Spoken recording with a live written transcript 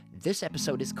This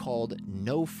episode is called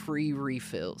No Free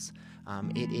Refills.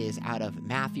 It is out of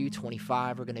Matthew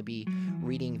 25. We're going to be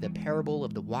reading the parable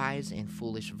of the wise and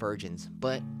foolish virgins.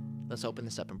 But let's open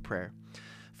this up in prayer.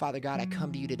 Father God, I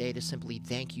come to you today to simply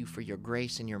thank you for your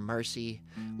grace and your mercy.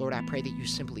 Lord, I pray that you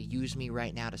simply use me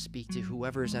right now to speak to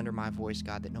whoever is under my voice,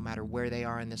 God, that no matter where they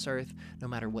are in this earth, no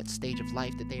matter what stage of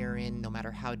life that they are in, no matter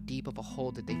how deep of a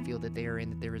hole that they feel that they are in,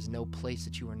 that there is no place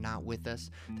that you are not with us,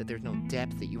 that there's no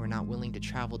depth that you are not willing to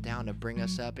travel down to bring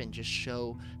us up and just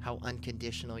show how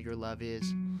unconditional your love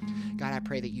is. God, I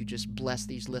pray that you just bless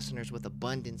these listeners with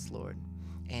abundance, Lord.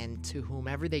 And to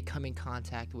whomever they come in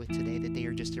contact with today, that they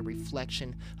are just a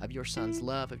reflection of your Son's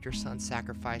love, of your Son's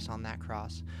sacrifice on that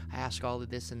cross. I ask all of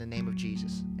this in the name of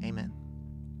Jesus. Amen.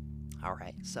 All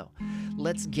right, so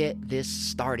let's get this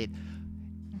started.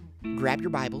 Grab your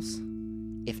Bibles.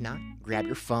 If not, grab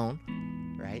your phone,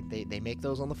 right? They make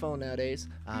those on the phone nowadays.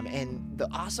 And the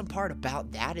awesome part about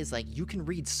that is, like, you can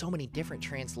read so many different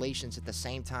translations at the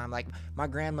same time. Like, my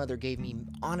grandmother gave me,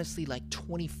 honestly, like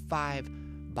 25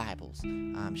 Bibles.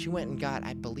 She went and got,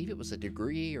 I believe it was a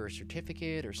degree or a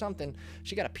certificate or something.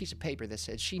 She got a piece of paper that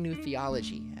said she knew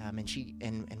theology.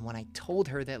 And when I told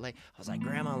her that, like, I was like,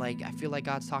 Grandma, like, I feel like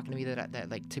God's talking to me that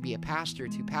like to be a pastor,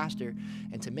 to pastor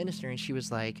and to minister. And she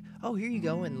was like, oh, here you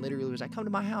go. And literally was like, come to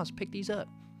my house, pick these up.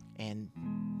 And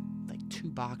like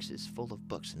 2 boxes full of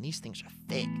books. And these things are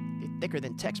thick. They're thicker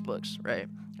than textbooks, right?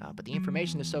 But the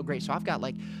information is so great. So I've got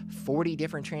like 40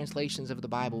 different translations of the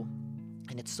Bible.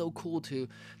 And it's so cool to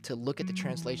look at the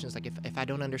translations. Like, if I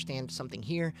don't understand something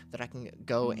here, that I can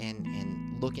go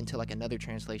and look into like another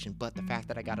translation. But the fact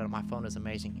that I got it on my phone is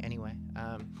amazing. Anyway,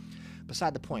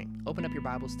 beside the point, open up your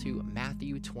Bibles to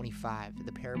Matthew 25,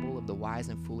 the parable of the wise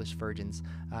and foolish virgins.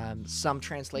 Some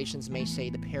translations may say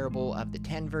the parable of the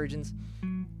 10 virgins.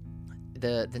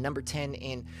 The number 10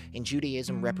 in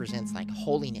Judaism represents like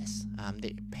holiness.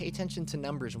 Pay attention to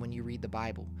numbers when you read the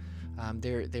Bible.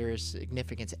 There is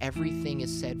significance. Everything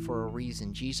is said for a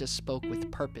reason. Jesus spoke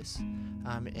with purpose.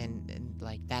 And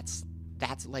like that's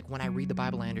like, when I read the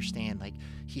Bible, I understand, like,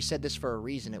 he said this for a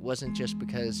reason. It wasn't just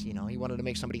because, he wanted to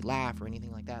make somebody laugh or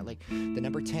anything like that. Like, the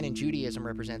number 10 in Judaism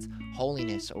represents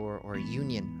holiness or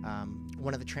union.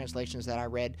 One of the translations that I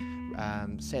read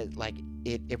said, like,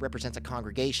 it represents a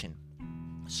congregation.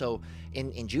 So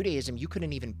in Judaism, you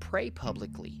couldn't even pray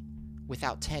publicly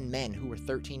without 10 men who were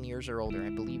 13 years or older. I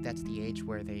believe that's the age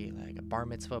where they, like, a bar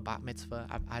mitzvah, bat mitzvah.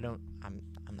 I'm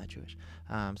not Jewish,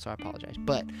 so I apologize.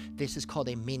 But this is called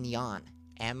a minyan,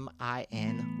 M-I-N-Y-A-N.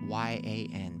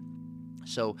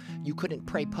 So you couldn't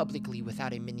pray publicly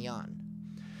without a minyan.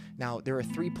 Now, there are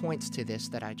 3 points to this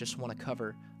that I just want to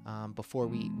cover before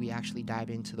we actually dive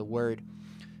into the word.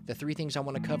 The 3 things I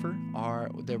want to cover are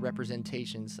the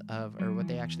representations of, or what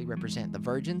they actually represent: the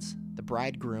virgins, the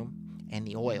bridegroom, and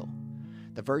the oil.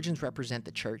 The virgins represent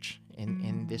the church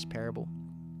in this parable,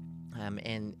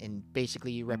 and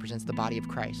basically represents the body of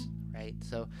Christ, right?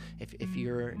 So if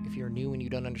you're new and you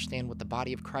don't understand what the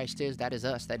body of Christ is, that is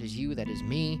us, that is you, that is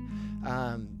me.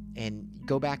 And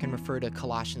go back and refer to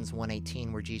Colossians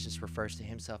 1:18, where Jesus refers to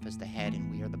himself as the head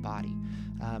and we are the body.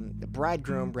 The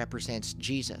bridegroom represents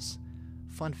Jesus.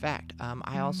 Fun fact,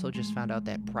 I also just found out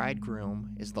that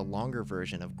bridegroom is the longer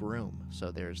version of groom.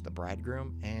 So there's the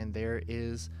bridegroom and there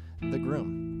is the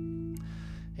groom.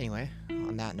 Anyway,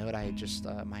 on that note,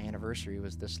 my anniversary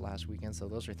was this last weekend, so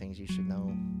those are things you should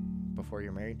know before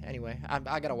you're married. Anyway,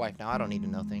 I got a wife now. I don't need to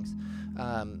know things.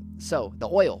 So the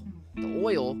oil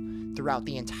throughout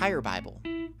the entire Bible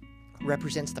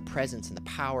represents the presence and the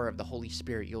power of the Holy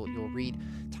Spirit. You'll read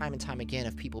time and time again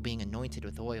of people being anointed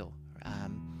with oil.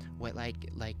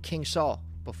 Like King Saul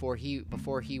before he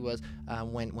was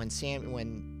when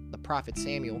the prophet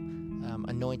Samuel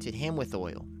anointed him with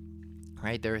oil,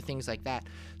 right? There are things like that.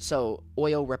 So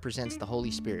oil represents the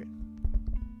Holy Spirit.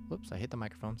 Whoops, I hit the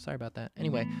microphone. Sorry about that.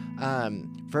 Anyway,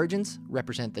 virgins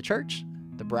represent the church.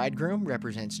 The bridegroom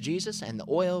represents Jesus, and the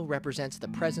oil represents the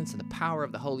presence and the power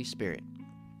of the Holy Spirit.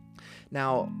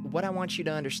 Now, what I want you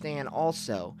to understand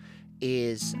also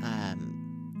is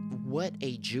what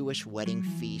a Jewish wedding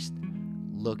feast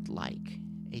looked like.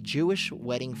 A Jewish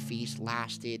wedding feast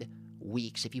lasted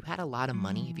weeks. If you had a lot of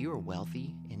money, if you were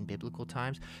wealthy in biblical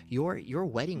times, your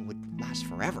wedding would last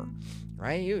forever,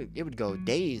 right? It would go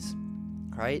days,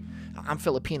 right? I'm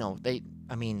Filipino.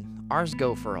 Ours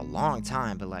go for a long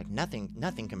time, but like nothing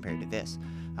compared to this.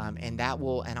 And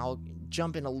I'll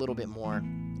jump in a little bit more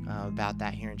about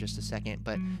that here in just a second.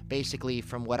 But basically,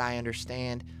 from what I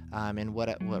understand, and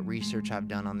what research I've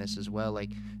done on this as well,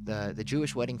 like the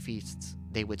Jewish wedding feasts,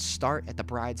 they would start at the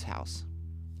bride's house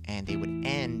and they would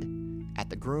end at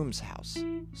the groom's house.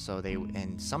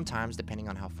 And sometimes, depending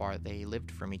on how far they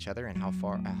lived from each other and how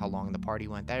long the party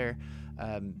went there,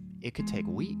 it could take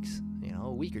weeks,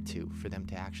 a week or two for them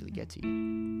to actually get to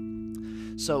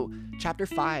you. So chapter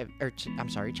 25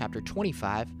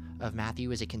 of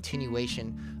Matthew is a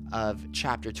continuation of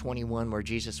chapter 21, where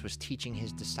Jesus was teaching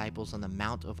his disciples on the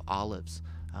Mount of Olives,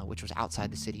 which was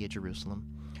outside the city of Jerusalem.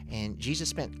 And Jesus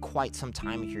spent quite some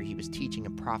time here. He was teaching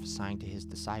and prophesying to his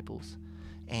disciples.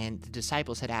 And the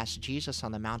disciples had asked Jesus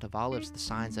on the Mount of Olives the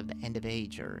signs of the end of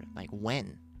age, or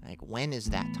when is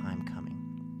that time coming?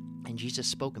 And Jesus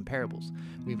spoke in parables.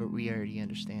 We already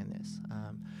understand this.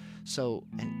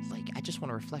 I just want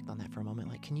to reflect on that for a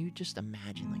moment. Can you just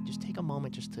imagine, just take a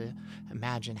moment just to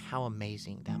imagine how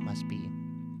amazing that must be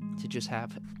to just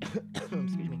have,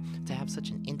 excuse me, to have such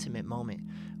an intimate moment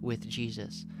with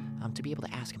Jesus, to be able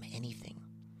to ask him anything,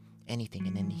 and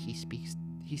then he speaks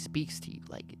to you,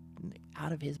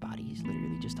 out of his body. He's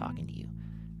literally just talking to you,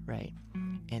 right?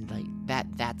 And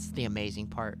that's the amazing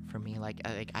part for me.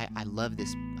 I love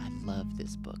this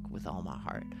book with all my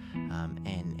heart,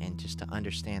 and just to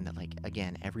understand that,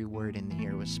 again, every word in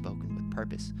here was spoken with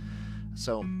purpose.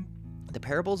 So the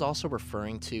parable is also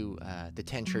referring to the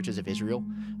 10 churches of Israel.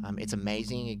 It's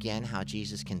amazing, again, how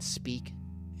Jesus can speak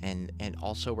and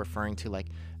also referring to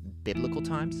biblical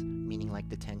times, meaning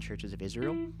the 10 churches of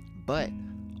Israel, but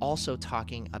also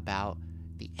talking about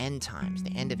the end times,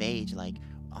 the end of age,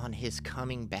 on his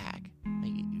coming back.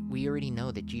 We already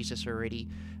know that Jesus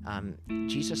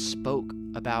spoke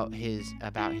about his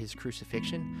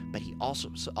crucifixion, but he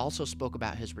also spoke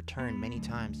about his return many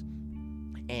times.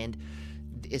 And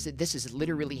this is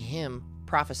literally him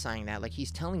prophesying that.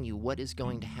 He's telling you what is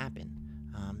going to happen.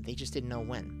 They just didn't know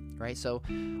when, right? So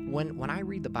when I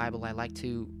read the Bible, I like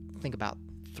to think about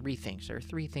three things. There are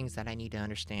three things that I need to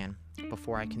understand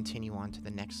before I continue on to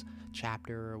the next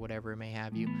chapter or whatever it may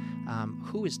have you.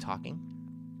 Who is talking?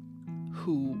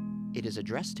 Who it is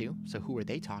addressed to? So who are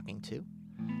they talking to?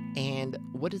 And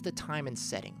what is the time and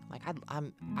setting?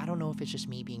 I don't know if it's just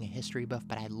me being a history buff,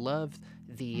 but I love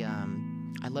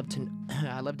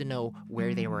to know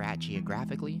where they were at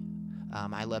geographically.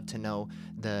 I love to know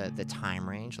the time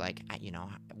range,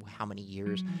 how many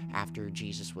years after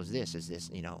Jesus was this? Is this,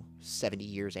 70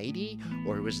 years AD,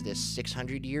 or was this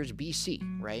 600 years BC,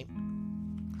 right?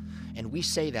 And we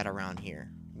say that around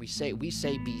here. We say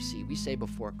BC. We say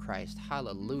before Christ.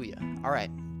 Hallelujah. All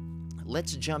right.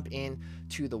 Let's jump in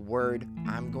to the word.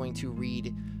 I'm going to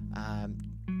read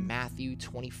Matthew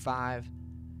 25,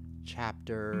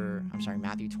 chapter...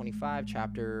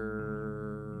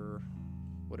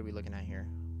 What are we looking at here?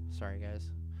 Sorry, guys.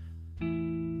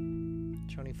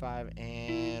 25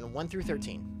 and 1 through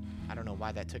 13. I don't know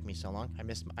why that took me so long.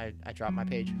 I dropped my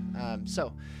page.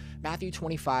 So, Matthew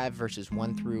 25, verses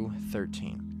 1 through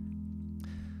 13.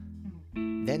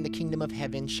 Then the kingdom of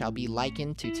heaven shall be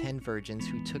likened to 10 virgins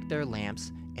who took their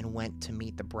lamps and went to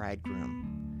meet the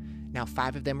bridegroom. Now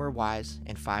 5 of them were wise,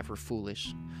 and 5 were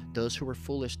foolish. Those who were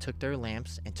foolish took their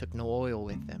lamps and took no oil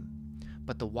with them.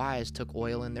 But the wise took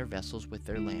oil in their vessels with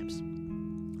their lamps.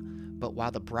 But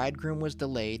while the bridegroom was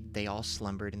delayed, they all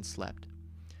slumbered and slept.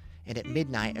 And at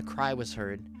midnight a cry was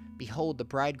heard, "Behold, the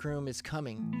bridegroom is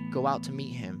coming. Go out to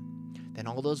meet him." Then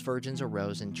all those virgins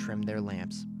arose and trimmed their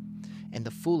lamps. And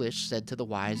the foolish said to the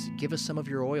wise, "Give us some of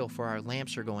your oil, for our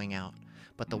lamps are going out."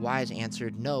 But the wise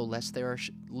answered, "No, lest there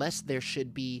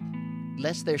should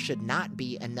not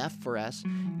be enough for us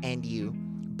and you,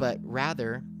 but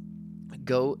rather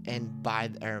go and buy."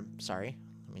 Let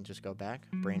me just go back.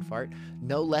 Brain fart.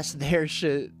 No less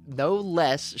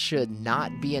should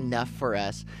not be enough for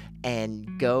us,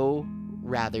 and go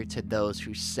rather to those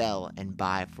who sell and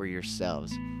buy for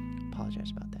yourselves.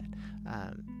 Apologize about that.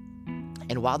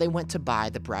 And while they went to buy,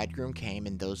 the bridegroom came,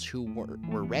 and those who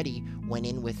were ready went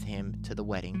in with him to the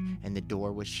wedding, and the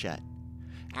door was shut.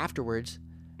 Afterwards,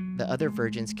 the other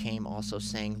virgins came also,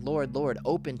 saying, "Lord, Lord,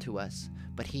 open to us."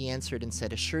 But he answered and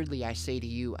said, "Assuredly I say to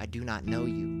you, I do not know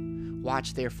you.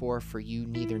 Watch therefore, for you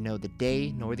neither know the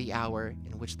day nor the hour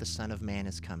in which the Son of Man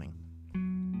is coming."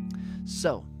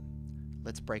 So,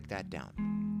 let's break that down.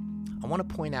 I want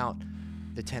to point out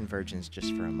the 10 virgins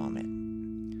just for a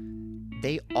moment.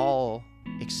 They all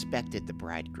expected the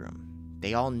bridegroom.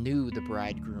 They all knew the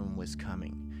bridegroom was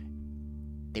coming.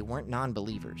 They weren't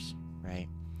non-believers, right?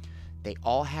 They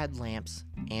all had lamps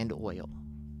and oil,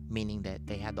 meaning that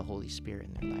they had the Holy Spirit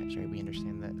in their lives, right? We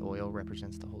understand that oil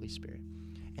represents the Holy Spirit.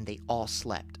 And they all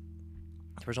slept.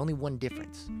 There was only one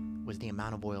difference, was the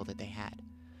amount of oil that they had.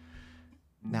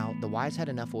 Now, the wise had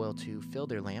enough oil to fill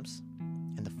their lamps,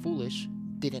 and the foolish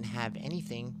didn't have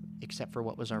anything except for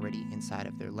what was already inside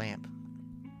of their lamp.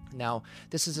 Now,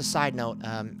 this is a side note.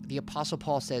 The Apostle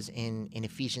Paul says in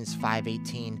Ephesians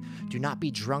 5:18, "Do not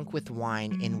be drunk with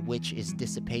wine in which is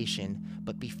dissipation,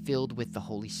 but be filled with the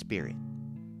Holy Spirit."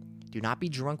 Do not be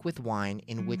drunk with wine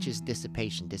in which is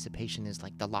dissipation. Dissipation is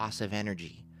like the loss of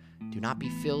energy. Do not be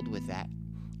filled with that,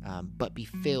 but be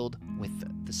filled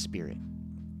with the Spirit.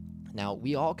 Now,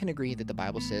 we all can agree that the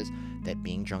Bible says that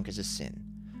being drunk is a sin,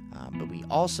 but we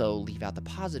also leave out the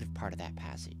positive part of that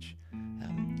passage.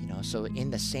 So in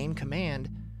the same command,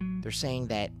 they're saying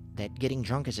that getting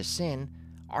drunk is a sin.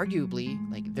 Arguably,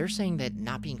 like they're saying that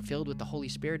not being filled with the Holy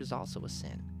Spirit is also a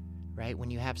sin, right?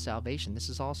 When you have salvation, this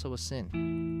is also a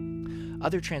sin.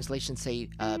 Other translations say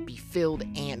be filled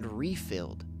and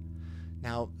refilled.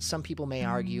 Now, some people may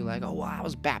argue like, oh, well, I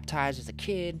was baptized as a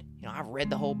kid. I've read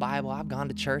the whole Bible. I've gone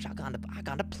to church. I've gone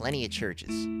to plenty of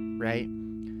churches, right?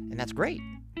 And that's great.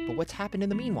 But what's happened in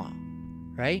the meanwhile,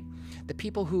 right? The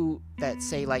people that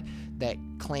say like that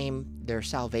claim their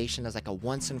salvation as like a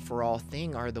once and for all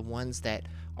thing are the ones that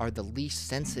are the least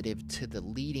sensitive to the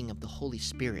leading of the Holy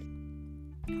Spirit.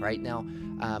 Right now,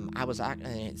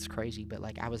 it's crazy, but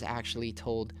like I was actually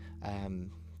told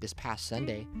this past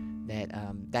Sunday that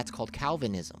that's called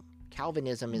Calvinism.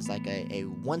 Calvinism is like a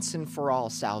once and for all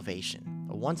salvation.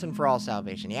 A once and for all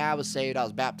salvation. Yeah, I was saved. I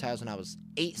was baptized when I was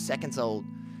 8 seconds old,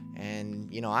 and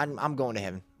I'm going to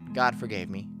heaven. God forgave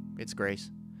me. It's grace,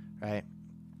 right?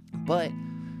 But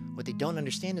what they don't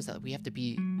understand is that we have to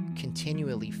be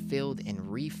continually filled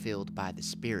and refilled by the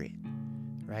Spirit,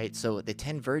 right? So the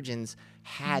 10 virgins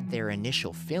had their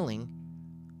initial filling,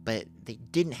 but they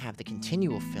didn't have the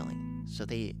continual filling, so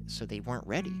they weren't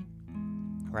ready,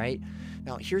 right?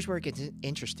 Now, here's where it gets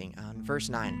interesting. On verse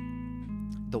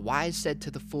 9, the wise said to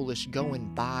the foolish, "Go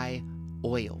and buy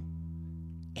oil."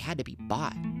 It had to be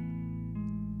bought.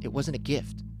 It wasn't a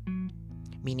gift,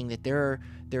 meaning that there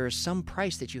is some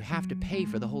price that you have to pay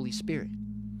for the Holy Spirit.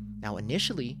 Now,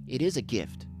 initially, it is a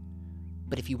gift,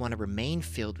 but if you want to remain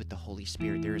filled with the Holy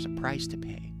Spirit, there is a price to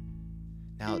pay.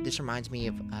 Now, this reminds me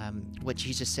of what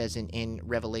Jesus says in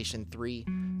Revelation 3,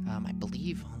 I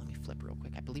believe, let me flip real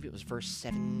quick. I believe it was verse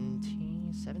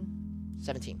 17.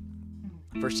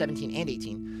 Verse 17 and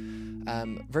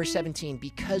 18. Verse 17,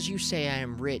 "Because you say I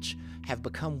am rich, have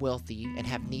become wealthy, and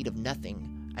have need of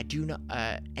nothing, do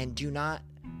not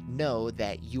know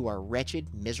that you are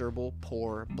wretched, miserable,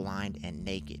 poor, blind, and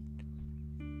naked."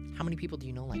 How many people do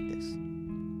you know like this?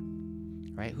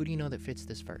 Right? Who do you know that fits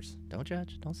this verse? Don't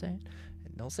judge. Don't say it.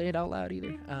 Don't say it out loud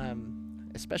either.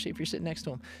 Especially if you're sitting next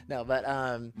to them. No, but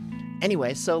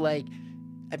anyway, so like,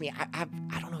 I mean, I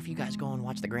don't know if you guys go and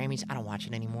watch the Grammys. I don't watch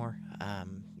it anymore.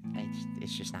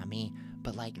 It's just not me.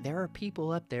 But like, there are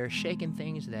people up there shaking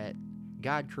things that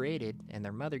God created and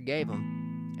their mother gave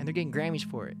them, and they're getting Grammys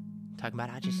for it. Talking about,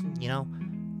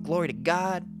 glory to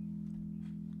God.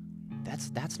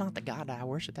 That's not the God that I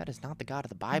worship. That is not the God of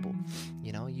the Bible.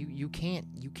 You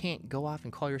can't go off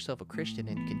and call yourself a Christian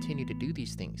and continue to do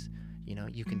these things.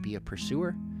 You can be a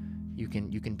pursuer. You can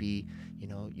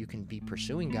be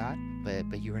pursuing God,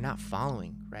 but you are not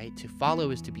following, right? To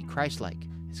follow is to be Christ-like,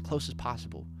 as close as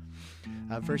possible.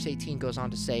 Verse 18 goes on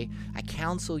to say, "I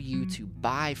counsel you to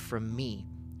buy from me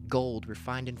gold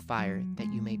refined in fire,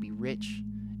 that you may be rich,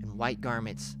 and white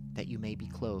garments, that you may be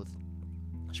clothed."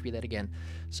 Let's read that again.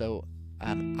 So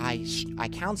I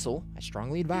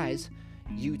strongly advise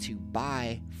you to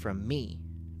buy from me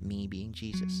being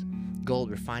Jesus,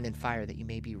 gold refined in fire, that you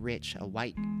may be rich,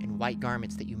 white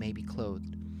garments, that you may be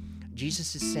clothed.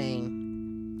 Jesus is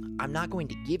saying, I'm not going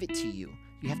to give it to you.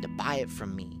 You have to buy it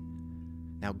from me.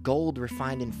 Now, gold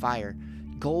refined in fire.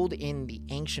 Gold in the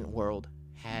ancient world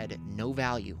had no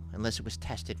value unless it was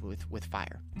tested with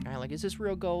fire. All right, like, is this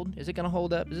real gold? Is it going to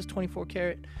hold up? Is this 24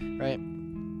 karat? Right?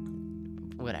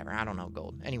 Whatever. I don't know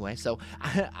gold. Anyway, so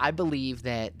I believe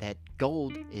that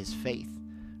gold is faith,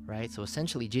 right? So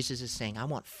essentially, Jesus is saying, I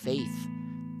want faith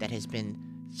that has been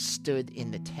stood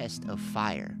in the test of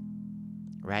fire,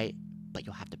 right? But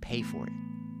you'll have to pay for it.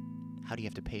 How do you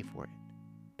have to pay for it?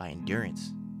 By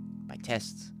endurance, by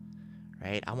tests,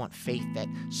 right? I want faith that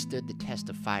stood the test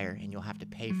of fire, and you'll have to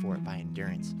pay for it by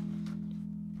endurance.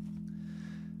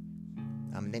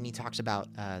 Then he talks about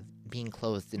being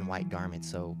clothed in white garments.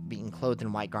 So being clothed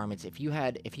in white garments, if you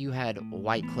had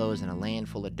white clothes in a land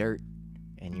full of dirt,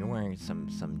 and you're wearing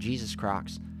some Jesus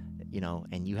Crocs,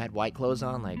 and you had white clothes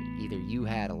on, like either you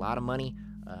had a lot of money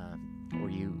or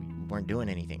you weren't doing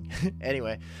anything.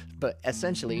 Anyway, but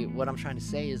essentially what I'm trying to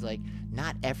say is, like,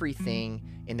 not everything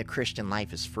in the Christian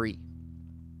life is free,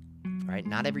 right?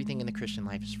 Not everything in the Christian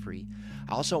life is free.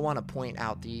 I also want to point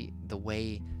out the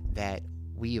way that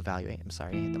we evaluate. I'm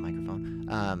sorry, I hit the microphone.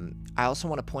 I also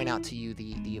want to point out to you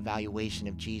the evaluation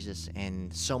of Jesus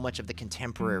and so much of the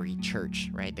contemporary church,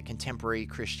 right? The contemporary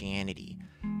Christianity,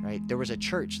 right? There was a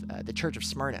church, the Church of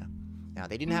Smyrna. Now,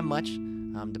 they didn't have much.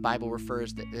 The Bible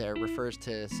refers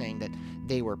to saying that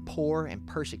they were poor and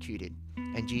persecuted.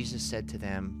 And Jesus said to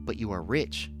them, but you are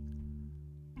rich.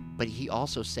 But he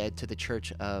also said to the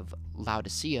church of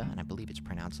Laodicea, and I believe it's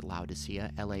pronounced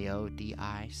Laodicea,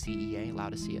 Laodicea,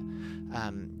 Laodicea.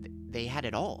 They had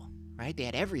it all, right? They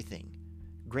had everything.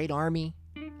 Great army,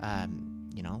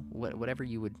 whatever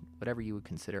you would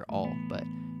consider all. But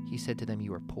he said to them,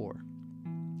 you are poor.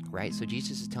 Right? So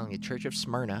Jesus is telling the church of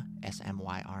Smyrna,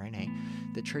 Smyrna,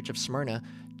 the church of Smyrna,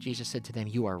 Jesus said to them,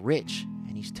 you are rich.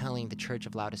 And he's telling the church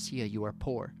of Laodicea, you are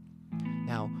poor.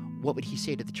 Now, what would he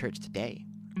say to the church today?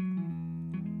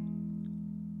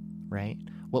 Right?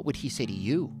 What would he say to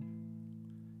you?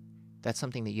 That's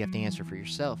something that you have to answer for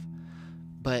yourself.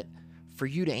 But for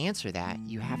you to answer that,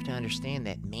 you have to understand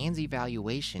that man's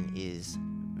evaluation is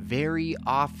very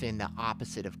often the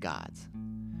opposite of God's.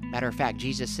 Matter of fact,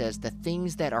 Jesus says, the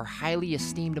things that are highly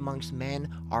esteemed amongst men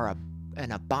are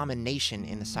an abomination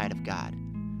in the sight of God.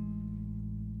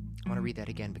 I want to read that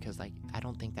again because I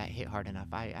don't think that hit hard enough.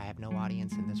 I have no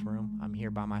audience in this room. I'm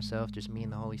here by myself, just me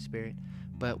and the Holy Spirit.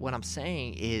 But what I'm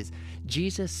saying is,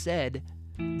 Jesus said,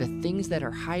 the things that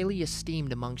are highly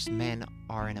esteemed amongst men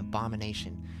are an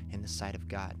abomination in the sight of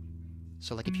God.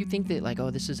 So if you think that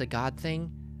this is a God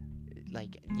thing,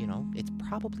 it's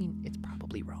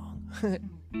probably wrong.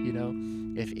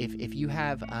 If you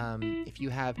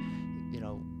have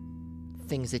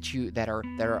things that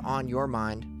are on your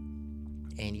mind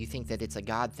and you think that it's a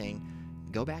God thing,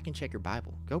 go back and check your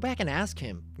Bible. Go back and ask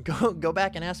him. Go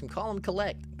back and ask him. Call him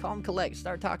collect.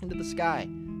 Start talking to the sky.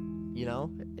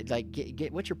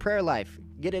 Get what's your prayer life?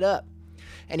 Get it up.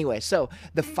 Anyway, so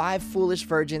the 5 foolish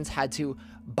virgins had to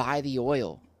buy the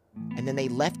oil, and then they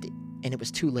left it, and it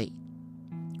was too late.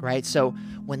 Right? So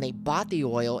when they bought the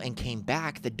oil and came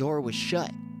back, the door was shut.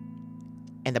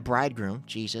 And the bridegroom,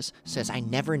 Jesus, says, I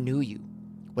never knew you.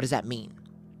 What does that mean?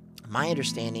 My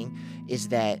understanding is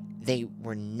that they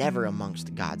were never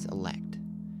amongst God's elect.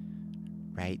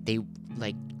 Right? They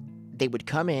would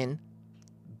come in,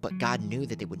 but God knew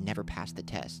that they would never pass the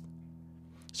test.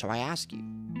 So I ask you,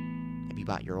 have you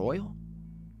bought your oil?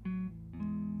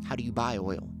 How do you buy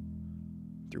oil?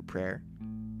 Through prayer,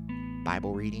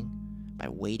 Bible reading, by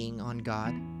waiting on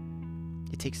God.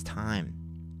 It takes time,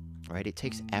 right? It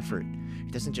takes effort.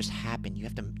 It doesn't just happen. You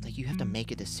have to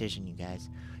make a decision, you guys.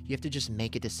 You have to just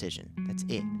make a decision. That's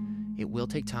it. It will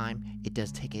take time. It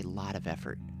does take a lot of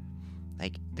effort.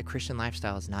 The Christian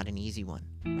lifestyle is not an easy one,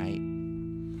 right?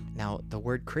 Now, the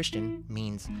word Christian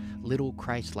means little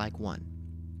Christ-like one.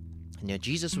 Now,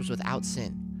 Jesus was without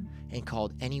sin and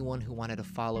called anyone who wanted to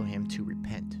follow him to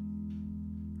repent,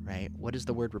 right? What does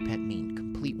the word repent mean?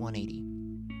 Complete 180.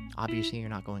 Obviously, you're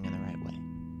not going in the right way,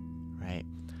 right?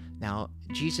 Now,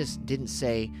 Jesus didn't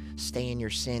say, stay in your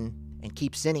sin and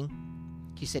keep sinning.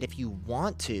 He said, if you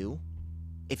want to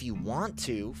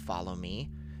follow me,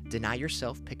 deny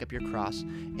yourself, pick up your cross,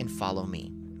 and follow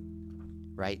me,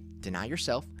 right? Deny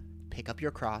yourself, pick up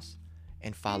your cross,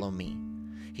 and follow me.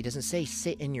 He doesn't say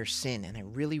sit in your sin, and I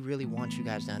really, really want you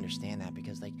guys to understand that,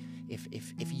 because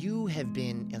if you have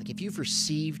been, if you've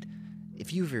received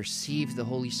the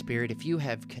Holy Spirit, if you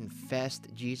have confessed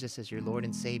Jesus as your Lord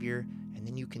and Savior, and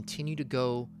then you continue to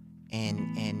go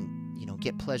and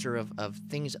get pleasure of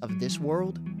things of this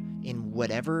world in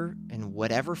whatever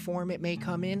form it may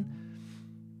come in,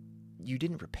 you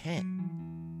didn't repent.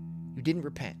 You didn't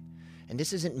repent. And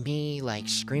this isn't me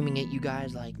screaming at you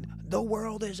guys the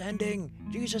world is ending,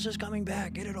 Jesus is coming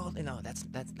back, get it all. No, that's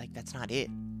not it.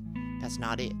 That's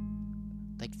not it.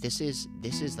 This is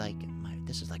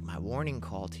my warning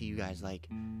call to you guys.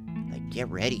 Get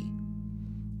ready.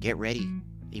 Get ready.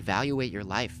 Evaluate your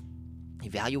life.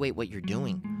 Evaluate what you're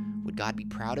doing. Would God be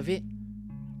proud of it?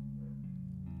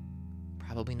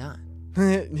 Probably not.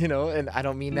 And I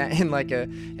don't mean that in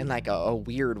a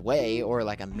weird way or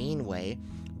a mean way,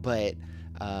 but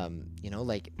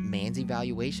man's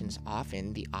evaluation is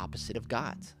often the opposite of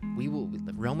God's.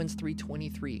 Romans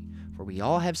 3:23, for we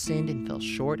all have sinned and fell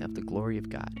short of the glory of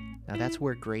God. Now that's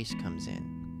where grace comes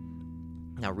in.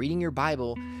 Now, reading your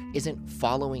Bible isn't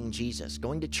following Jesus.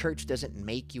 Going to church doesn't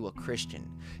make you a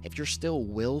Christian. If you're still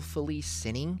willfully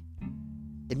sinning,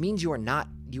 it means you are not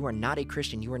a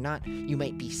Christian. You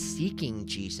might be seeking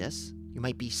Jesus. You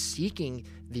might be seeking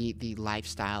the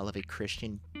lifestyle of a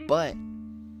Christian, but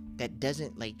that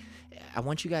doesn't I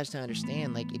want you guys to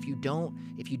understand, if you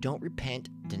don't repent,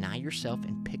 deny yourself,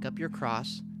 and pick up your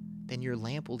cross, then your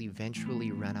lamp will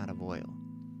eventually run out of oil.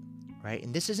 right?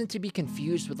 And this isn't to be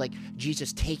confused with like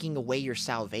Jesus taking away your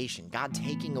salvation, God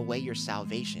taking away your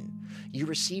salvation. You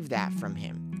received that from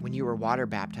him when you were water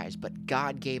baptized, but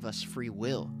God gave us free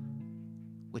will,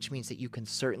 which means that you can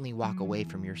certainly walk away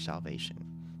from your salvation.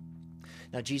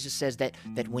 Now, Jesus says that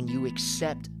when you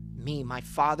accept me, my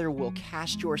Father will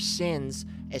cast your sins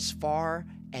as far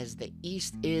as the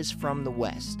east is from the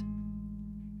west.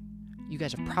 You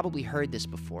guys have probably heard this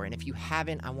before, and if you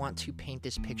haven't, I want to paint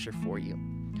this picture for you.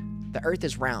 The earth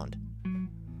is round,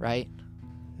 right?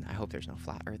 I hope there's no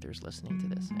flat earthers listening to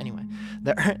this. Anyway,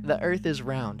 the earth is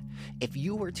round. If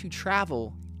you were to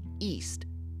travel east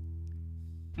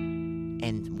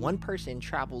and one person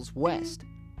travels west,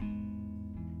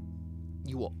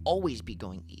 you will always be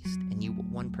going east, and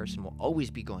one person will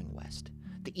always be going west.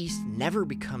 The east never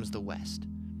becomes the west,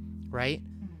 right?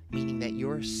 Meaning that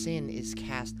your sin is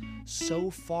cast so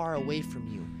far away from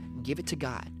you. Give it to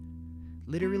God.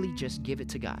 Literally just give it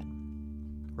to God,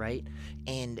 right?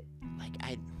 And like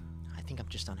I think I'm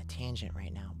just on a tangent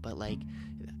right now, but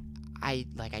I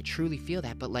truly feel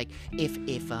that. But like if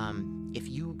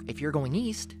you're going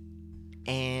east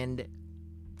and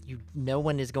no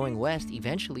one is going west,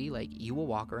 eventually like you will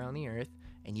walk around the earth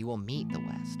and you will meet the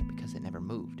west because it never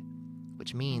moved.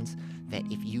 Which means that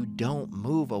if you don't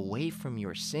move away from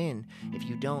your sin, if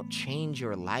you don't change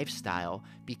your lifestyle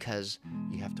because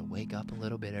you have to wake up a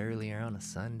little bit earlier on a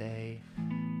Sunday,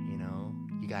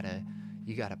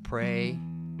 you gotta pray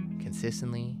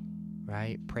consistently,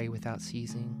 right? Pray without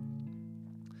ceasing.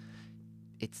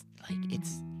 It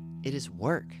is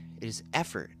work, it is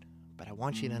effort. But I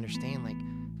want you to understand,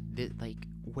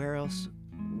 where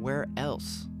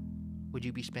else would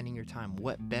you be spending your time?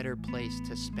 What better place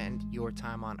to spend your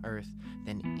time on earth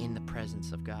than in the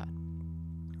presence of God,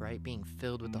 right? Being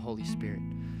filled with the Holy Spirit.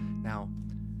 Now,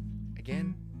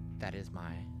 again, that is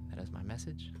my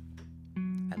message.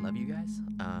 I love you guys.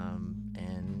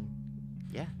 And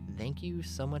yeah, thank you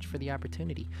so much for the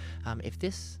opportunity. If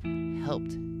this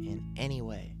helped in any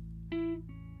way,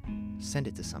 send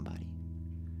it to somebody.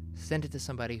 Send it to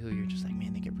somebody who you're just like,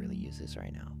 man, they could really use this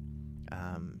right now.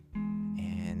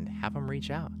 And have them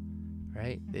reach out,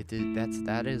 right?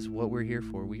 That is what we're here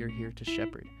for. We are here to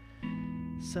shepherd.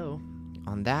 So,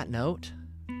 on that note,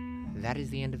 that is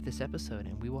the end of this episode,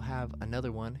 and we will have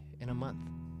another one in a month.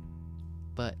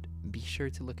 But be sure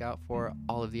to look out for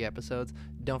all of the episodes.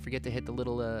 Don't forget to hit the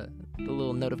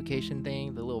little notification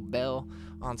thing, the little bell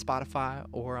on Spotify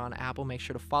or on Apple. Make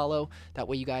sure to follow. That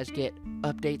way you guys get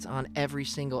updates on every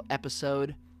single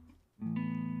episode.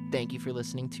 Thank you for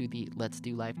listening to the Let's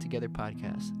Do Life Together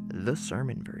podcast, the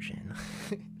sermon version.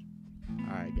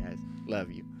 All right, guys. Love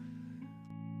you.